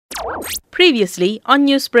Previously on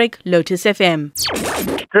Newsbreak, Lotus FM.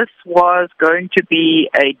 This was going to be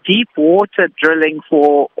a deep water drilling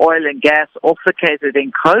for oil and gas off the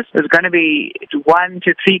KZN coast. It's going to be 1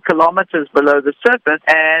 to 3 kilometers below the surface,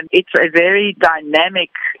 and it's a very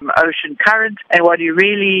dynamic ocean current. And what you're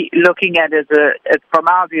really looking at is, from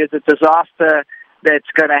our view, is a disaster that's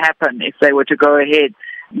going to happen if they were to go ahead,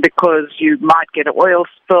 because you might get an oil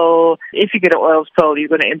spill. If you get an oil spill, you're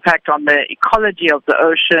going to impact on the ecology of the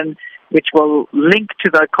ocean, which will link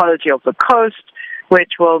to the ecology of the coast,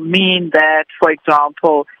 which will mean that, for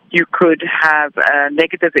example, you could have a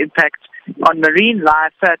negative impact on marine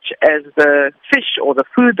life, such as the fish or the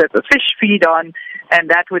food that the fish feed on, and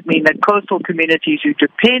that would mean that coastal communities who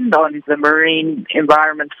depend on the marine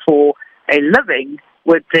environment for a living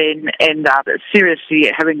would then end up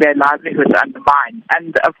seriously having their livelihoods undermined.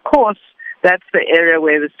 And of course, that's the area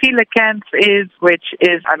where the coelacanth is, which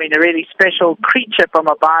is, a really special creature from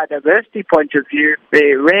a biodiversity point of view.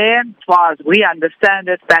 Very rare. As far as we understand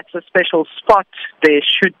it, that's a special spot. There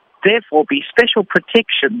should therefore be special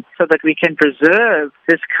protection so that we can preserve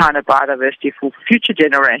this kind of biodiversity for future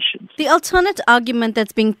generations. The alternate argument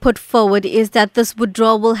that's being put forward is that this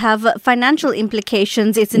withdrawal will have financial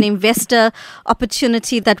implications. It's an investor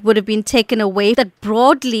opportunity that would have been taken away. That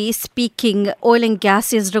broadly speaking, oil and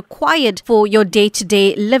gas is required for your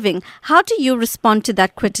day-to-day living. How do you respond to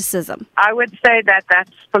that criticism? I would say that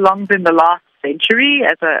belongs in the last century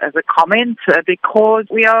as a comment, because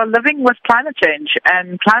we are living with climate change,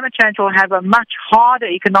 and climate change will have a much harder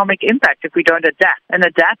economic impact if we don't adapt. And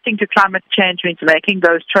adapting to climate change means making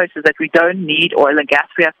those choices that we don't need oil and gas.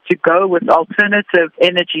 We have to go with alternative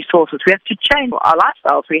energy sources. We have to change our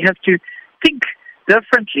lifestyles. We have to think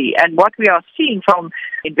differently. And what we are seeing from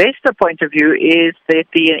investor point of view is that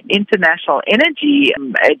the International Energy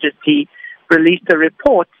Agency released a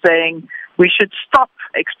report saying we should stop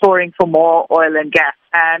exploring for more oil and gas.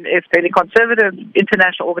 And if the conservative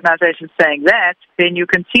international organizations saying that, then you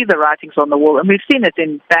can see the writings on the wall. And we've seen it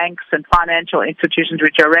in banks and financial institutions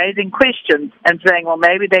which are raising questions and saying, well,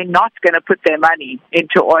 maybe they're not going to put their money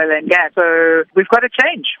into oil and gas. So we've got to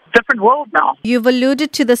change. Different world now. You've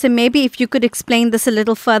alluded to this, and maybe if you could explain this a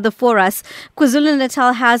little further for us.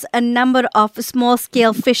 KwaZulu-Natal has a number of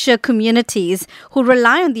small-scale fisher communities who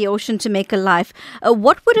rely on the ocean to make a life.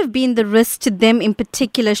 What would have been the risk to them in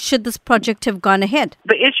particular should this project have gone ahead?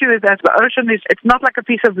 The issue is that the ocean it's not like a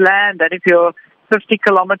piece of land that if you're 50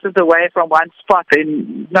 kilometers away from one spot,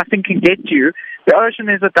 then nothing can get you. The ocean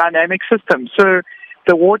is a dynamic system. So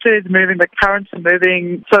the water is moving, the currents are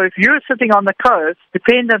moving. So if you're sitting on the coast,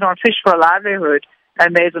 dependent on fish for a livelihood,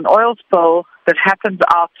 and there's an oil spill that happens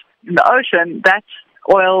out in the ocean, that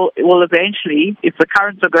oil will eventually, if the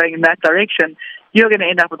currents are going in that direction, you're going to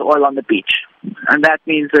end up with oil on the beach. And that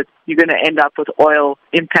means that you're going to end up with oil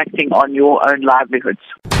impacting on your own livelihoods.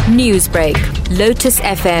 Newsbreak, Lotus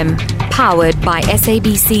FM, powered by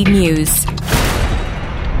SABC News.